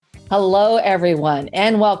Hello, everyone,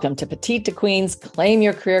 and welcome to Petite to Queen's Claim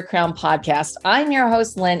Your Career Crown podcast. I'm your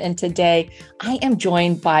host, Lynn, and today I am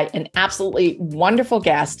joined by an absolutely wonderful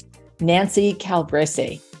guest, Nancy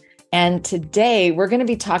Calabrese. And today we're going to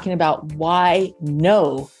be talking about why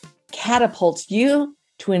no catapults you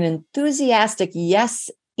to an enthusiastic yes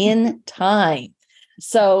in time.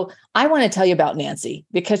 So I want to tell you about Nancy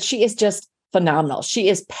because she is just phenomenal. She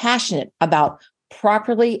is passionate about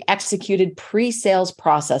properly executed pre-sales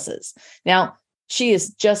processes. Now, she is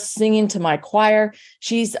just singing to my choir.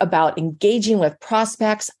 She's about engaging with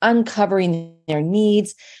prospects, uncovering their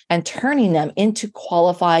needs, and turning them into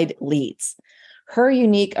qualified leads. Her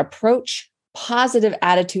unique approach, positive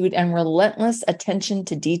attitude, and relentless attention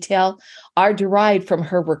to detail are derived from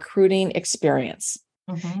her recruiting experience.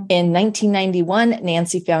 In 1991,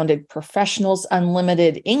 Nancy founded Professionals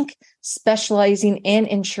Unlimited, Inc., specializing in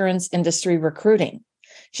insurance industry recruiting.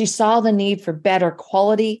 She saw the need for better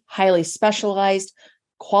quality, highly specialized,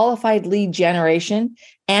 qualified lead generation,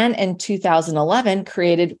 and in 2011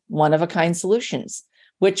 created One-of-a-Kind Solutions,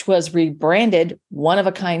 which was rebranded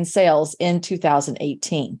One-of-a-Kind Sales in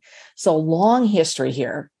 2018. So long history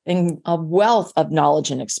here and a wealth of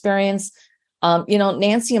knowledge and experience.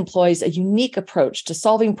 Nancy employs a unique approach to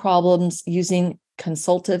solving problems using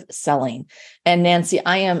consultative selling. And Nancy,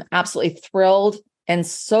 I am absolutely thrilled and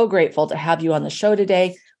so grateful to have you on the show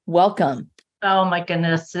today. Welcome. Oh my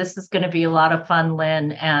goodness, this is going to be a lot of fun,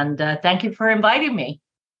 Lynn. And thank you for inviting me.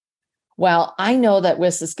 Well, I know that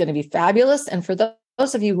this is going to be fabulous. And for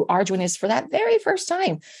those of you who are joining us for that very first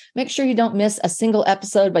time, make sure you don't miss a single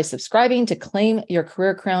episode by subscribing to Claim Your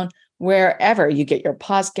Career Crown wherever you get your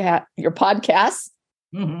podcasts.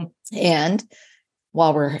 And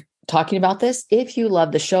while we're talking about this, if you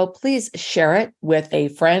love the show, please share it with a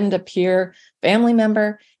friend, a peer, family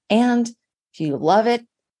member. And if you love it,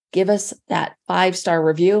 give us that 5-star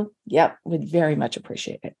review. Yep, we'd very much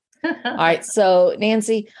appreciate it. All right. So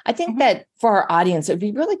Nancy, I think that for our audience, it'd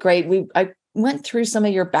be really great. I went through some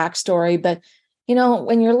of your backstory, but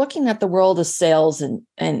when you're looking at the world of sales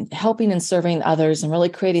and helping and serving others and really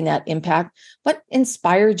creating that impact, what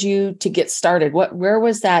inspired you to get started? Where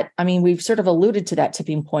was that? I mean, we've sort of alluded to that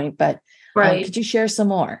tipping point, but could you share some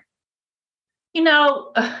more? When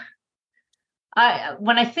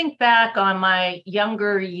I think back on my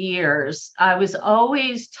younger years, I was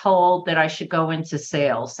always told that I should go into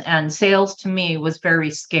sales, and sales to me was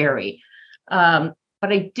very scary.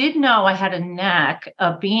 But I did know I had a knack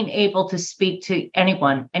of being able to speak to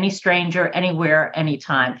anyone, any stranger, anywhere,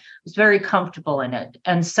 anytime. I was very comfortable in it.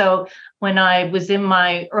 And so when I was in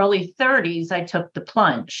my early 30s, I took the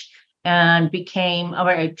plunge and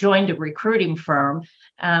I joined a recruiting firm.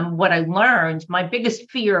 What I learned, my biggest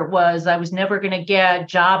fear was I was never going to get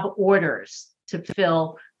job orders to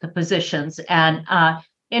fill the positions. And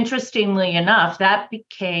interestingly enough, that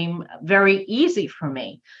became very easy for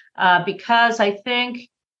me. Because I think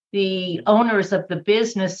the owners of the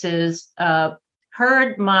businesses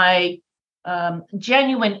heard my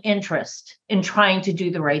genuine interest in trying to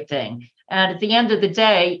do the right thing. And at the end of the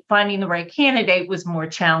day, finding the right candidate was more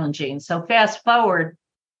challenging. So fast forward,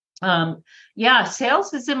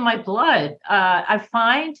 sales is in my blood. I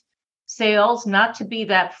find sales not to be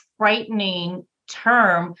that frightening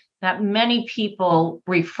term that many people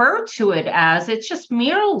refer to it as. It's just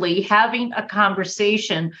merely having a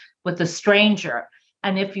conversation with a stranger.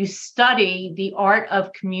 And if you study the art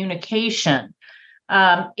of communication,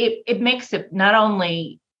 it makes it not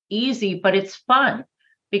only easy, but it's fun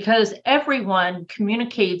because everyone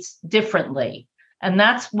communicates differently. And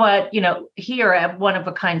that's what, here at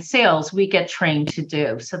One-of-a-Kind Sales, we get trained to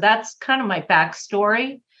do. So that's kind of my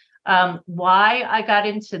backstory. Why I got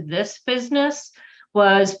into this business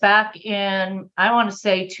was back in, I want to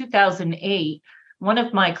say 2008, one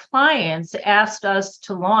of my clients asked us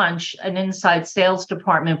to launch an inside sales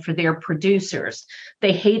department for their producers.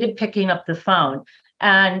 They hated picking up the phone.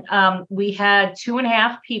 And we had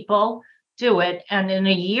 2.5 people do it. And in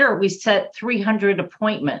a year, we set 300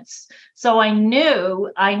 appointments. So I knew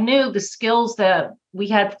the skills that we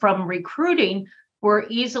had from recruiting were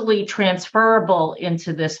easily transferable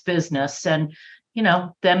into this business. And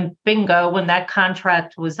then bingo, when that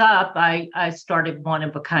contract was up, I started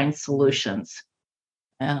One-of-a-Kind Solutions.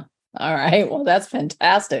 Yeah. All right. Well, that's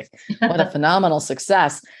fantastic. What a phenomenal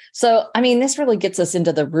success. So, I mean, this really gets us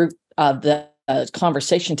into the root of the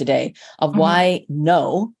conversation today of why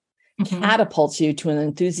no catapults you to an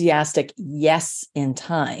enthusiastic yes in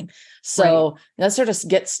time. So let's sort of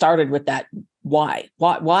get started with that. Why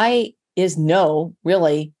is no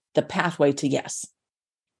really the pathway to yes?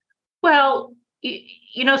 Well,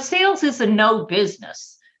 sales is a no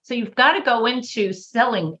business. So you've got to go into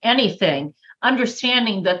selling anything,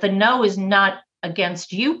 understanding that the no is not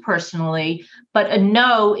against you personally, but a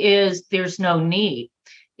no is there's no need.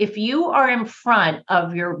 If you are in front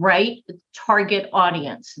of your right target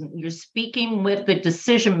audience, you're speaking with the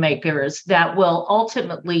decision makers that will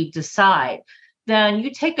ultimately decide, then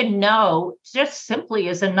you take a no just simply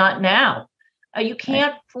as a not now. You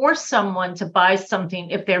can't force someone to buy something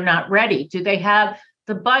if they're not ready. Do they have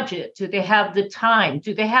the budget? Do they have the time?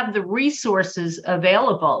 Do they have the resources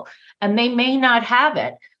available? And they may not have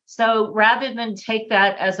it. So rather than take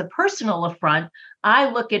that as a personal affront, I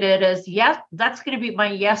look at it as, yes, that's going to be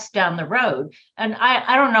my yes down the road. And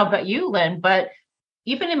I don't know about you, Lynn, but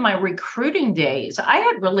even in my recruiting days, I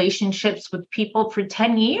had relationships with people for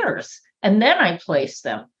 10 years and then I placed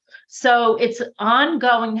them. So it's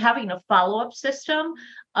ongoing, having a follow-up system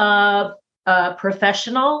of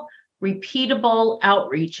professional, repeatable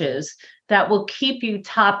outreaches that will keep you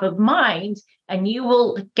top of mind, and you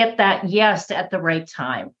will get that yes at the right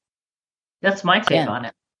time. That's my take on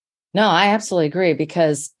it. No, I absolutely agree,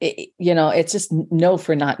 because it's just no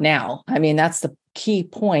for not now. I mean, that's the key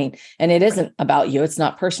point, and it isn't about you. It's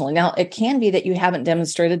not personally. Now, it can be that you haven't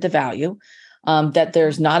demonstrated the value, that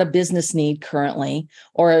there's not a business need currently,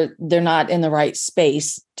 or they're not in the right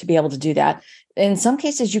space to be able to do that. In some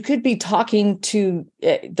cases, you could be talking to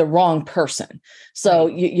the wrong person. So,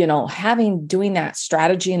 doing that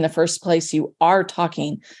strategy in the first place, you are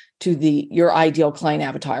talking to your ideal client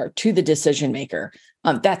avatar, to the decision maker.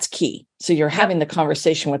 That's key. So you're having the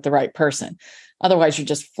conversation with the right person. Otherwise, you're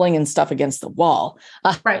just flinging stuff against the wall.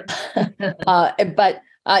 Right. But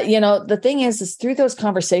the thing is through those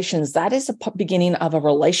conversations, that is a beginning of a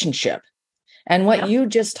relationship. And what you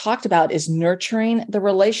just talked about is nurturing the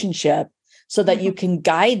relationship so that you can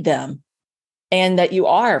guide them, and that you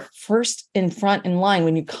are first in front in line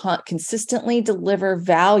when you consistently deliver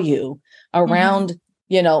value around,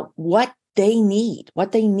 what they need,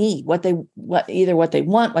 what they want,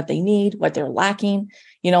 what they need, what they're lacking,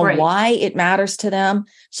 why it matters to them,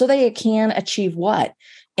 so they can achieve what.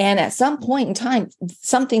 And at some point in time,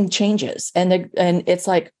 something changes, and it's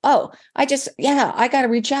like, oh, I got to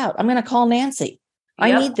reach out. I'm going to call Nancy.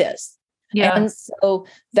 I need this. Yeah. And so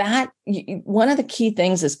that one of the key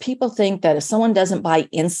things is people think that if someone doesn't buy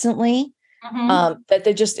instantly, that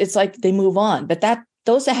it's like they move on. But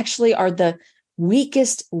those actually are the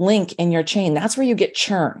weakest link in your chain. That's where you get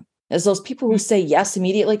churn, is those people who say yes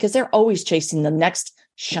immediately, because they're always chasing the next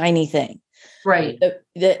shiny thing. Right.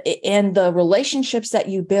 And the relationships that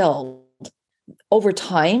you build over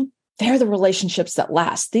time, they're the relationships that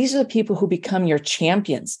last. These are the people who become your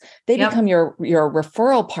champions. They become your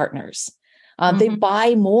referral partners. They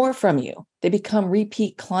buy more from you. They become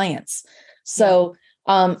repeat clients. So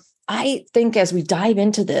I think as we dive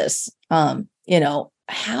into this,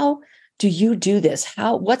 how do you do this?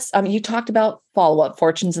 You talked about follow-up,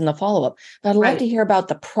 fortunes in the follow-up, but I'd love to hear about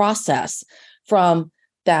the process from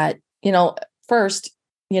that, first,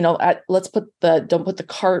 let's don't put the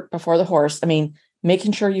cart before the horse. I mean,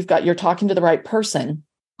 making sure you're talking to the right person.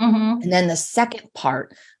 And then the second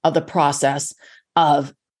part of the process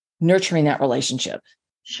of nurturing that relationship.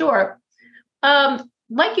 Sure.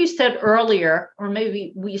 Like you said earlier, or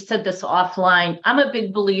maybe we said this offline, I'm a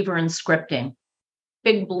big believer in scripting.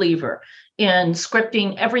 Big believer in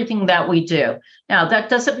scripting everything that we do. Now, that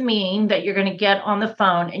doesn't mean that you're going to get on the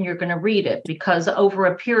phone and you're going to read it, because over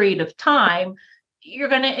a period of time, you're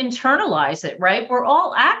going to internalize it, right? We're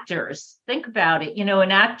all actors. Think about it.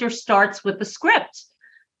 An actor starts with the script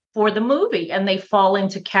for the movie and they fall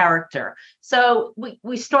into character. So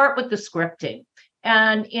we start with the scripting.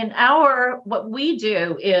 And what we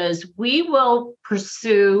do is we will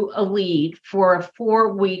pursue a lead for a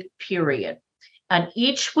 4-week period. And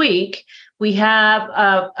each week we have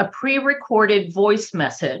a pre-recorded voice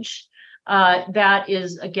message that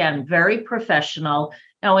is, again, very professional.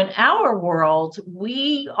 Now, in our world,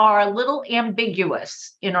 we are a little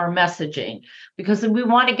ambiguous in our messaging because we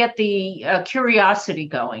want to get the curiosity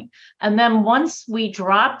going. And then once we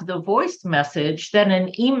drop the voice message, then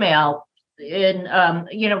an email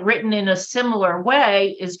written in a similar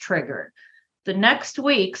way is triggered. The next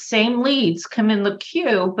week, same leads come in the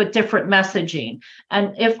queue, but different messaging.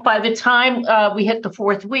 And if by the time we hit the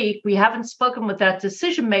 4th week, we haven't spoken with that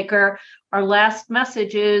decision maker, our last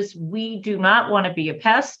message is, we do not want to be a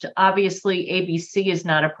pest. Obviously, ABC is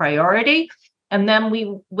not a priority. And then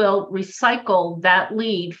we will recycle that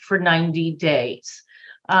lead for 90 days.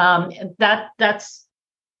 That's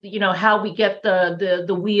how we get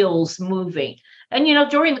the wheels moving. And,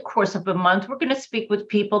 during the course of a month, we're going to speak with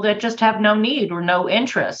people that just have no need or no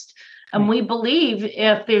interest. And we believe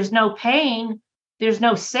if there's no pain, there's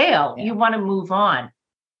no sale. Yeah. You want to move on.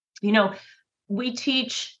 We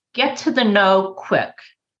teach get to the no quick.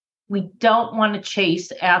 We don't want to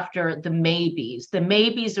chase after the maybes. The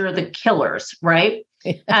maybes are the killers, right?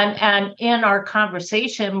 And in our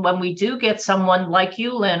conversation, when we do get someone like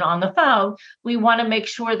you, Lynn, on the phone, we want to make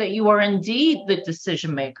sure that you are indeed the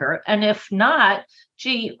decision maker. And if not,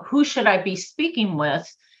 gee, who should I be speaking with?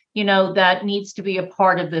 That needs to be a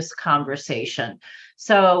part of this conversation.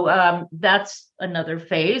 So that's another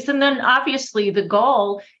phase. And then obviously the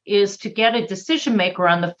goal is to get a decision maker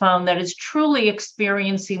on the phone that is truly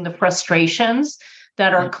experiencing the frustrations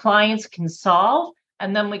that our clients can solve.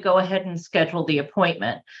 And then we go ahead and schedule the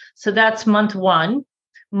appointment. So that's month 1.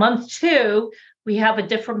 Month 2, we have a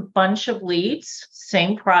different bunch of leads,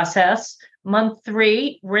 same process. Month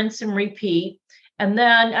 3, rinse and repeat. And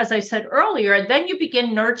then, as I said earlier, then you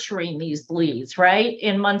begin nurturing these leads, right?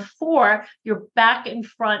 In month 4, you're back in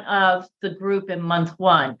front of the group in month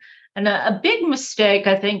 1. And a big mistake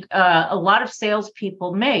I think a lot of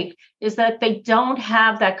salespeople make is that they don't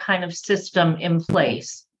have that kind of system in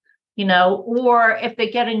place, or if they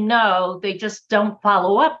get a no, they just don't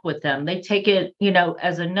follow up with them. They take it,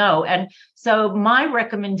 as a no. And so my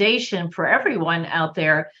recommendation for everyone out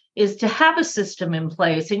there is to have a system in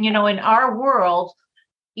place. And, in our world,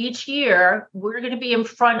 each year, we're going to be in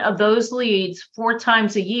front of those leads 4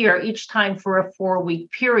 times a year, each time for a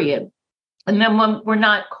 4-week period. And then when we're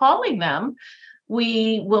not calling them,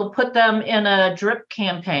 we will put them in a drip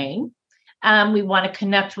campaign, and we want to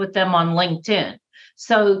connect with them on LinkedIn.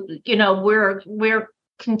 So, we're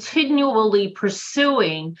continually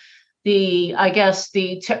pursuing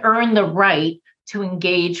to earn the right to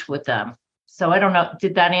engage with them. So I don't know,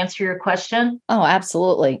 did that answer your question? Oh,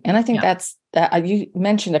 absolutely. And I think that's that you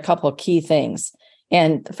mentioned a couple of key things.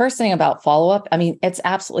 And the first thing about follow-up, it's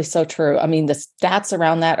absolutely so true. The stats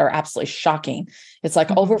around that are absolutely shocking. It's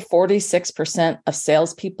like over 46% of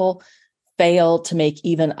salespeople fail to make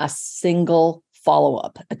even a single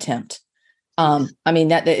follow-up attempt.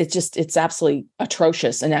 It's absolutely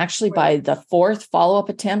atrocious. And actually by the 4th follow-up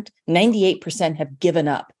attempt, 98% have given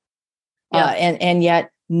up. And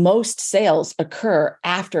yet most sales occur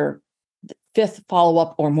after the 5th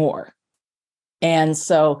follow-up or more. And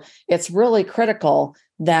so it's really critical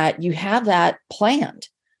that you have that planned.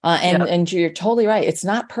 And you're totally right. It's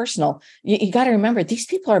not personal. You got to remember, these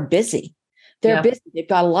people are busy. They're busy. They've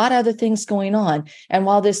got a lot of other things going on. And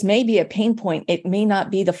while this may be a pain point, it may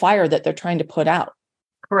not be the fire that they're trying to put out.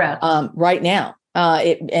 Correct. Right now.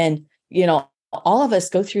 All of us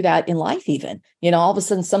go through that in life, even, all of a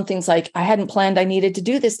sudden something's like, I hadn't planned I needed to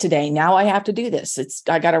do this today. Now I have to do this.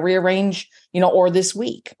 I got to rearrange, or this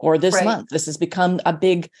week or this month. This has become a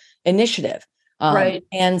big initiative. Right.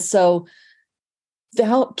 And so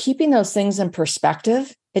keeping those things in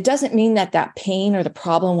perspective, it doesn't mean that pain or the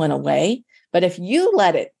problem went away. But if you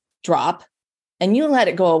let it drop and you let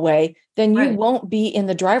it go away, then you won't be in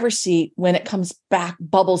the driver's seat when it comes back,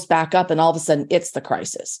 bubbles back up, and all of a sudden it's the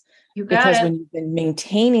crisis. Because when you've been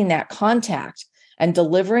maintaining that contact and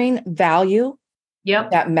delivering value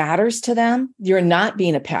that matters to them, you're not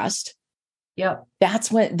being a pest. That's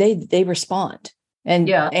when they respond.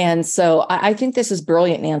 And so I think this is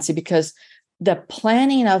brilliant, Nancy, because the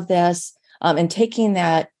planning of this and taking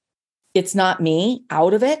that it's not me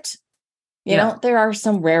out of it. There are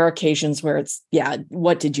some rare occasions where it's,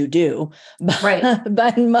 what did you do?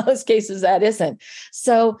 But in most cases that isn't.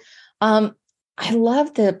 So I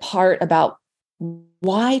love the part about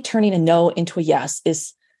why turning a no into a yes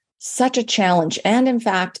is such a challenge. And in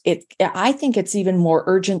fact, I think it's even more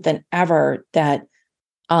urgent than ever that,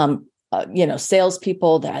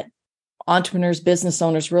 salespeople, that entrepreneurs, business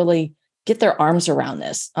owners really get their arms around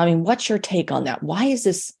this. What's your take on that? Why is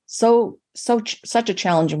this such a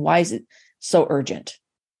challenge, and why is it so urgent?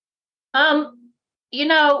 It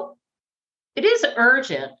is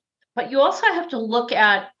urgent. But you also have to look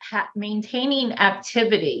at maintaining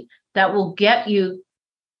activity that will get you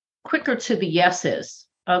quicker to the yeses,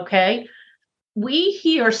 okay? We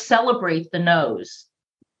here celebrate the no's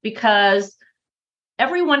because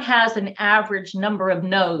everyone has an average number of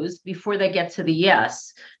no's before they get to the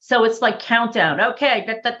yes. So it's like countdown. Okay,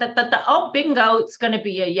 oh, bingo, it's going to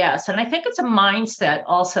be a yes. And I think it's a mindset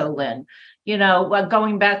also, Lynn.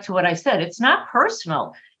 Going back to what I said, it's not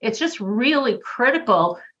personal. It's just really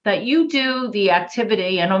critical that you do the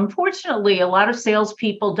activity. And unfortunately, a lot of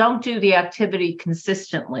salespeople don't do the activity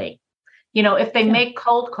consistently. If they make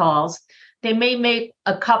cold calls, they may make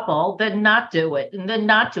a couple, then not do it, and then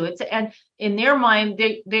not do it. And in their mind,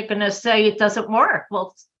 they're going to say it doesn't work.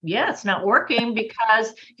 Well, yeah, it's not working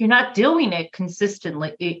because you're not doing it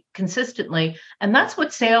consistently. And that's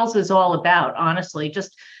what sales is all about, honestly,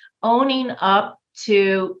 just owning up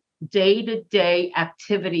to day-to-day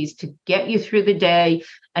activities to get you through the day.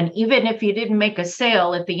 And even if you didn't make a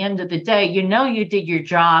sale at the end of the day, you know you did your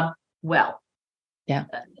job well. Yeah.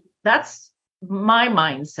 That's my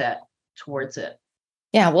mindset towards it.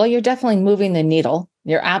 Yeah, well, you're definitely moving the needle.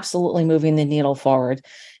 You're absolutely moving the needle forward.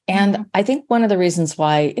 And I think one of the reasons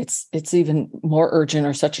why it's even more urgent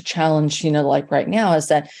or such a challenge, like right now, is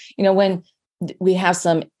that, when we have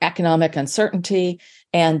some economic uncertainty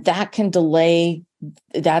and that can delay,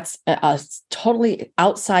 that's a totally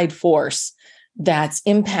outside force that's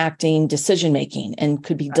impacting decision making and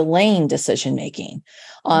could be delaying decision making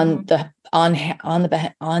on from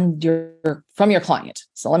your client.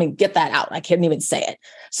 So let me get that out. I can't even say it.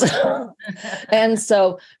 So and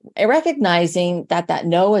so recognizing that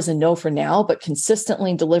no is a no for now, but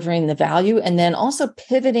consistently delivering the value, and then also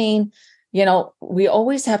pivoting. We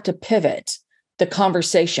always have to pivot the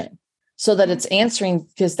conversation so that it's answering,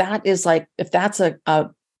 because that is like, if that's if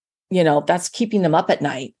that's keeping them up at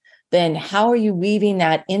night, then how are you weaving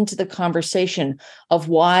that into the conversation of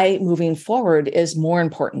why moving forward is more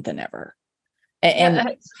important than ever?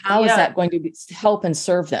 And how is that going to help and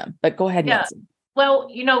serve them? But go ahead, Nancy. Well,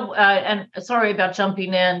 and sorry about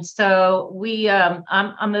jumping in. So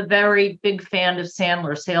I'm a very big fan of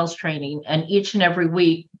Sandler sales training, and each and every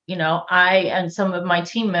week, I and some of my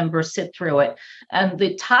team members sit through it. And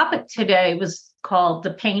the topic today was called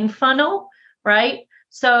the pain funnel, right?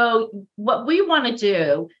 So what we want to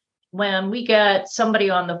do when we get somebody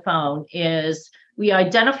on the phone is we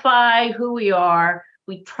identify who we are.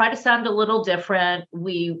 We try to sound a little different.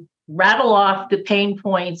 We rattle off the pain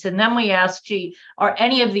points, and then we ask, gee, are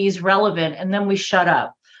any of these relevant? And then we shut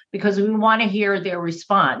up because we want to hear their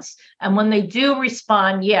response. And when they do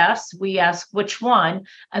respond, yes, we ask which one.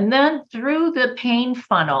 And then through the pain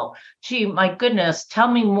funnel, gee, my goodness, tell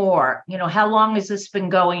me more. How long has this been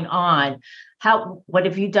going on? What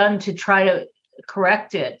have you done to try to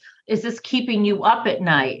correct it? Is this keeping you up at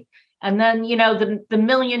night? And then, the $1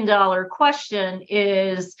 million question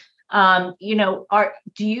is, do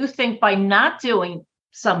you think by not doing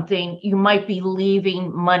something, you might be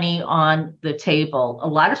leaving money on the table? A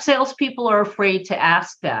lot of salespeople are afraid to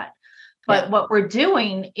ask that. But what we're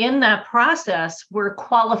doing in that process, we're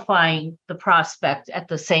qualifying the prospect at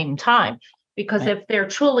the same time. Because if they're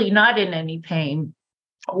truly not in any pain,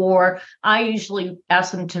 or I usually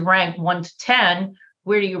ask them to rank 1 to 10,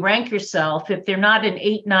 where do you rank yourself? If they're not an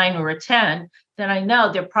 8, 9, or a 10, then I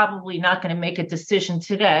know they're probably not going to make a decision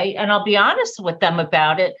today. And I'll be honest with them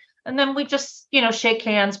about it. And then we just, shake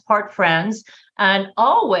hands, part friends, and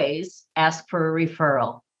always ask for a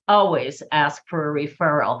referral. Always ask for a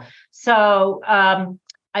referral. So I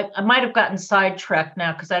might have gotten sidetracked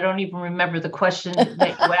now because I don't even remember the question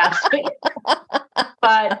that you asked me.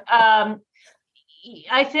 But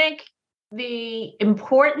I think the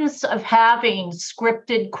importance of having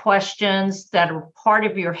scripted questions that are part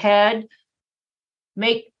of your head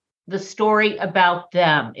make the story about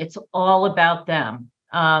them. It's all about them.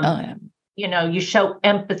 You show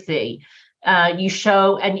empathy, and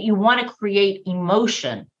you want to create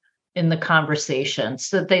emotion in the conversation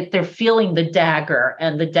so that they're feeling the dagger,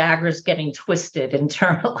 and the dagger's getting twisted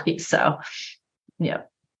internally. So, yeah.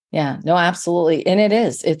 Yeah, no, absolutely. And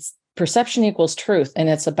it's perception equals truth, and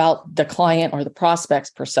it's about the client or the prospect's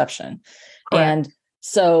perception. Correct. And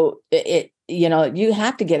so you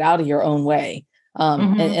have to get out of your own way.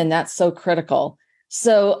 And that's so critical.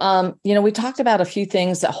 So, we talked about a few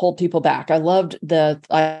things that hold people back. I loved the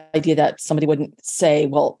idea that somebody wouldn't say,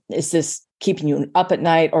 well, is this keeping you up at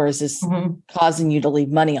night, or is this causing you to leave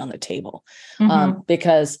money on the table?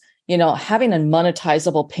 Because, having a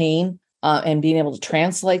monetizable pain and being able to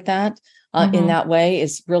translate that in that way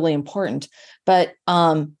is really important. But,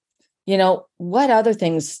 what other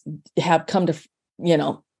things have come to,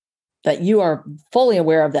 that you are fully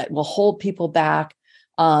aware of that will hold people back,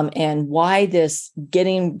 and why this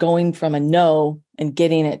going from a no and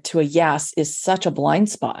getting it to a yes is such a blind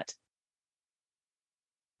spot?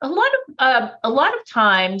 A lot of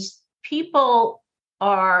times people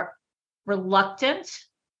are reluctant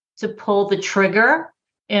to pull the trigger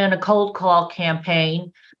in a cold call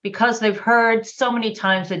campaign because they've heard so many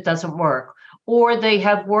times it doesn't work, or they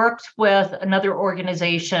have worked with another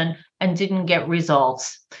organization and didn't get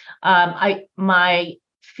results. My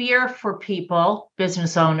fear for people,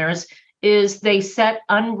 business owners, is they set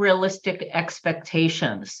unrealistic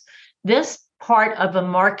expectations. This part of a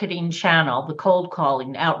marketing channel. The cold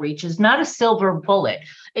calling outreach is not a silver bullet.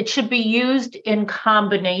 It should be used in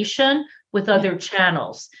combination with other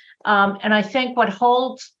channels. And I think what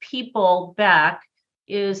holds people back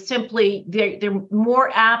is simply they're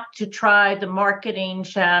more apt to try the marketing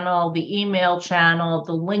channel, the email channel,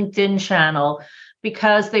 the LinkedIn channel,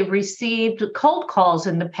 because they've received cold calls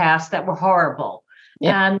in the past that were horrible.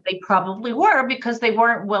 Yeah. And they probably were because they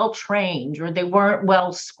weren't well trained or they weren't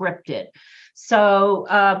well scripted. So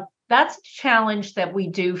that's a challenge that we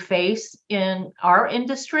do face in our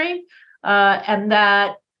industry. And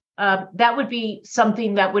that would be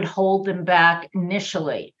something that would hold them back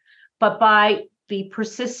initially. But by the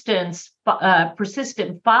persistent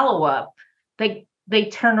follow-up, they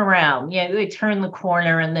turn around. They turn the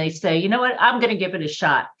corner and they say, you know what, I'm going to give it a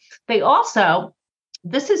shot.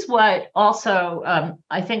 This is what also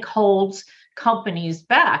I think holds companies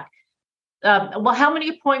back. Well, how many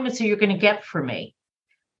appointments are you going to get for me?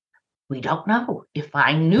 We don't know. If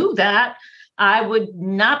I knew that, I would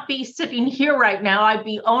not be sitting here right now. I'd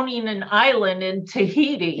be owning an island in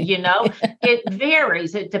Tahiti. It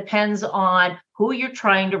varies. It depends on who you're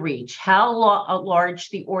trying to reach, how large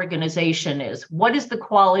the organization is, what is the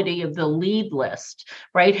quality of the lead list,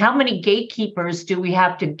 right? How many gatekeepers do we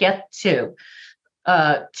have to get to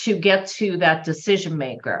get to that decision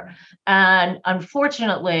maker? And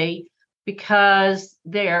unfortunately, because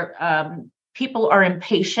people are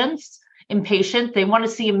impatient, they want to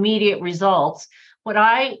see immediate results. What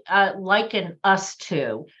I liken us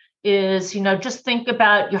to is, just think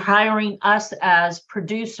about you're hiring us as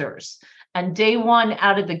producers, and day one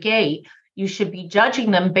out of the gate, you should be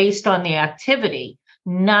judging them based on the activity,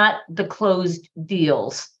 not the closed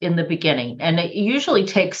deals in the beginning. And it usually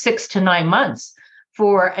takes 6 to 9 months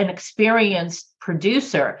for an experienced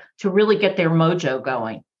producer to really get their mojo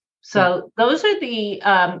going. So those are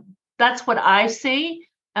that's what I see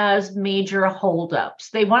as major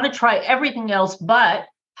holdups. They want to try everything else, but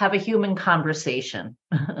have a human conversation.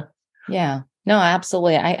 Yeah, no,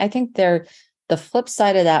 absolutely. I think the flip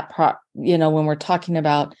side of that, when we're talking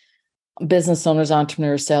about business owners,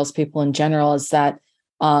 entrepreneurs, salespeople in general, is that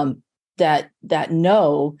that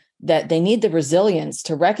know that they need the resilience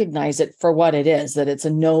to recognize it for what it is, that it's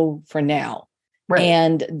a no for now. Right.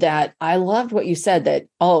 And that I loved what you said, that,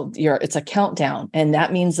 it's a countdown. And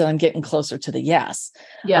that means that I'm getting closer to the yes.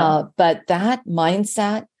 Yeah. But that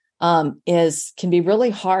mindset can be really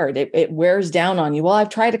hard. It wears down on you. Well, I've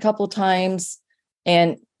tried a couple of times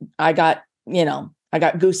and I got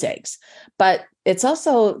goose eggs. But it's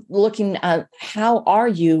also looking at how are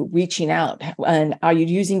you reaching out, and are you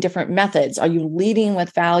using different methods? Are you leading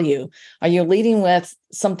with value? Are you leading with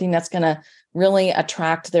something that's going to really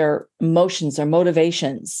attract their emotions or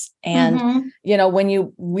motivations? And, when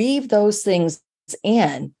you weave those things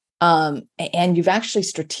in, and you've actually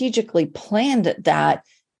strategically planned that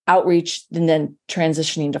outreach and then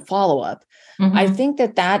transitioning to follow-up, I think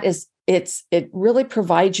it really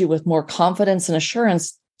provides you with more confidence and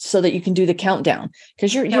assurance so that you can do the countdown,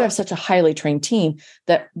 because you have such a highly trained team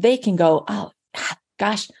that they can go, oh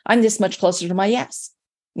gosh, I'm this much closer to my yes.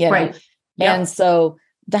 Right. Yep. And so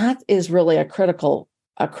that is really a critical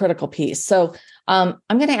piece. So I'm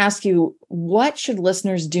going to ask you, what should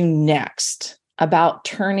listeners do next about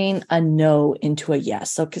turning a no into a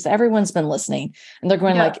yes? So, because everyone's been listening and they're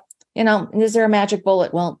going is there a magic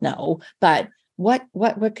bullet? Well, no, but what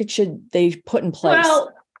should they put in place?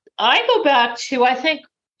 Well, I go back to, I think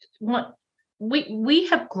we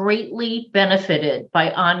have greatly benefited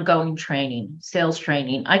by ongoing training, sales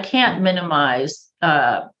training. I can't minimize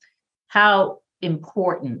how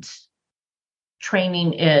important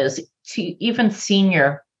training is to even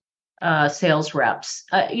senior sales reps.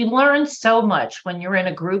 You learn so much when you're in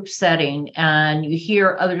a group setting and you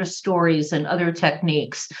hear other stories and other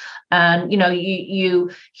techniques. And, you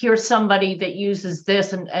hear somebody that uses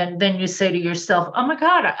this and then you say to yourself, oh my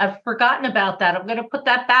God, I've forgotten about that. I'm going to put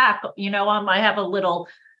that back. I have a little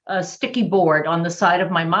sticky board on the side of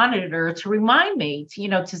my monitor to remind me,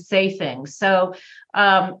 to say things. So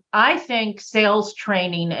I think sales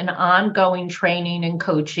training and ongoing training and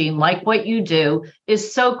coaching, like what you do,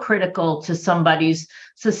 is so critical to somebody's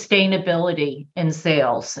sustainability in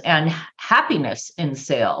sales and happiness in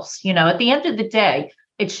sales. At the end of the day,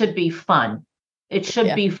 it should be fun. It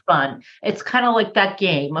should be fun. It's kind of like that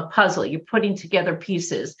game, a puzzle. You're putting together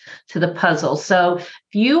pieces to the puzzle. So if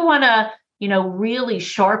you want to, really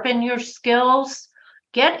sharpen your skills,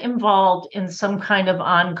 get involved in some kind of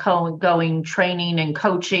ongoing training and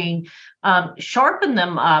coaching, sharpen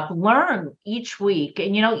them up, learn each week.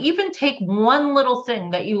 And, even take one little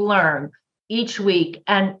thing that you learn each week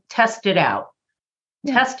and test it out.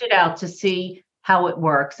 Test it out to see how it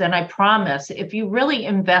works. And I promise, if you really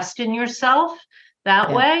invest in yourself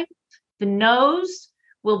that way, the no's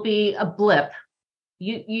will be a blip.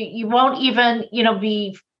 You won't even,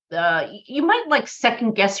 be, you might like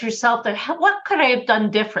second guess yourself that what could I have done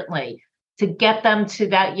differently to get them to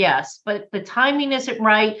that yes, but the timing isn't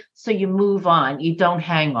right. So you move on. You don't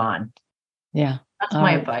hang on. Yeah. That's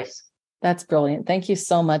my advice. That's brilliant. Thank you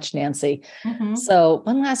so much, Nancy. Mm-hmm. So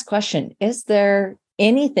one last question. Is there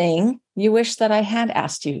anything you wish that I had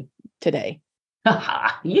asked you today?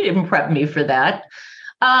 You didn't prep me for that.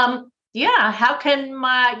 How can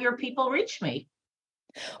your people reach me?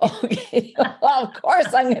 Okay. Well, of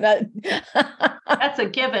course I'm gonna. That's a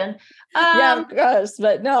given. Yeah, of course.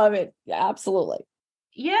 But no, I mean, absolutely.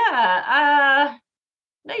 Yeah.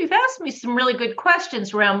 No, you've asked me some really good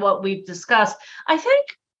questions around what we've discussed. I think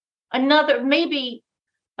maybe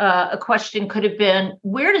a question could have been,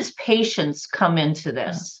 where does patience come into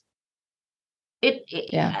this?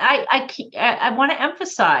 I want to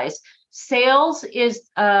emphasize, sales is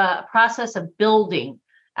a process of building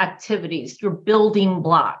activities, your building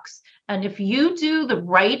blocks. And if you do the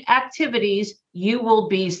right activities, you will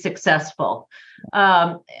be successful.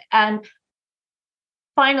 And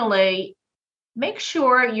finally, make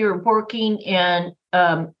sure you're working in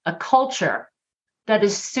a culture that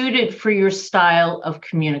is suited for your style of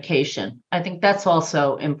communication. I think that's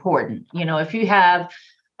also important. If you have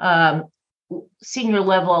senior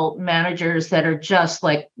level managers that are just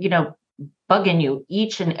like, bugging you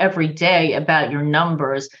each and every day about your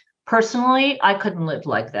numbers, personally, I couldn't live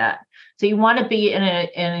like that. So you want to be in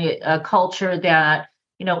a culture that,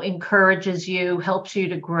 encourages you, helps you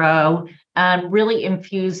to grow, and really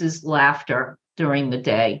infuses laughter during the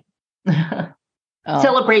day.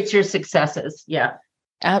 Celebrates your successes. Yeah.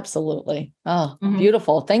 Absolutely. Oh,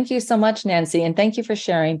 beautiful. Thank you so much, Nancy. And thank you for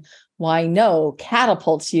sharing why no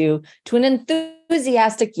catapults you to an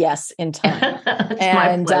enthusiastic yes in time.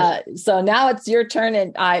 And so now it's your turn.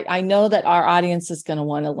 And I know that our audience is going to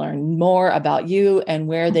want to learn more about you and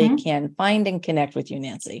where they can find and connect with you,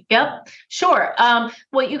 Nancy. Yep, sure.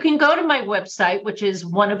 Well, you can go to my website, which is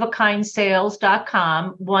oneofakindSales.com.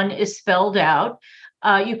 One is spelled out.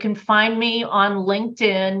 You can find me on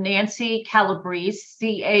LinkedIn, Nancy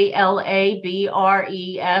Calabrese, Calabrese.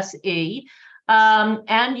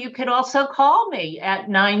 And you could also call me at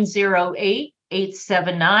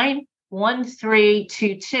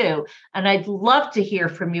 908-879-1322. And I'd love to hear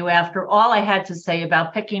from you after all I had to say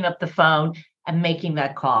about picking up the phone and making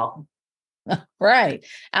that call. Right.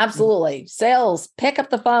 Absolutely. Sales, pick up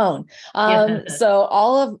the phone. So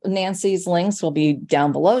all of Nancy's links will be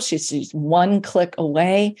down below. She's one click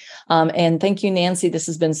away. And thank you, Nancy. This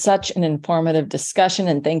has been such an informative discussion.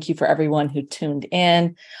 And thank you for everyone who tuned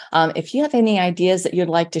in. If you have any ideas that you'd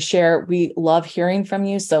like to share, we love hearing from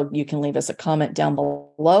you. So you can leave us a comment down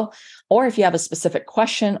below. Or if you have a specific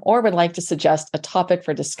question or would like to suggest a topic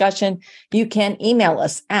for discussion, you can email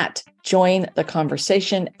us at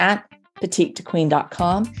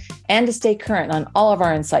jointheconversation@petitetoqueen.com. And to stay current on all of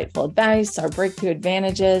our insightful advice, our breakthrough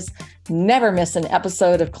advantages, never miss an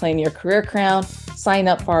episode of Claim Your Career Crown, sign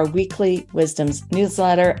up for our weekly Wisdoms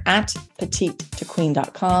newsletter at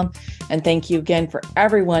petitetoqueen.com. And thank you again for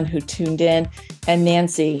everyone who tuned in. And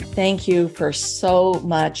Nancy, thank you for so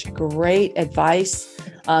much great advice.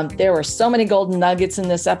 There were so many golden nuggets in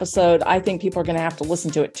this episode. I think people are going to have to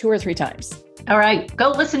listen to it 2 or 3 times. All right,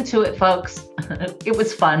 go listen to it, folks. It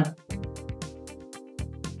was fun.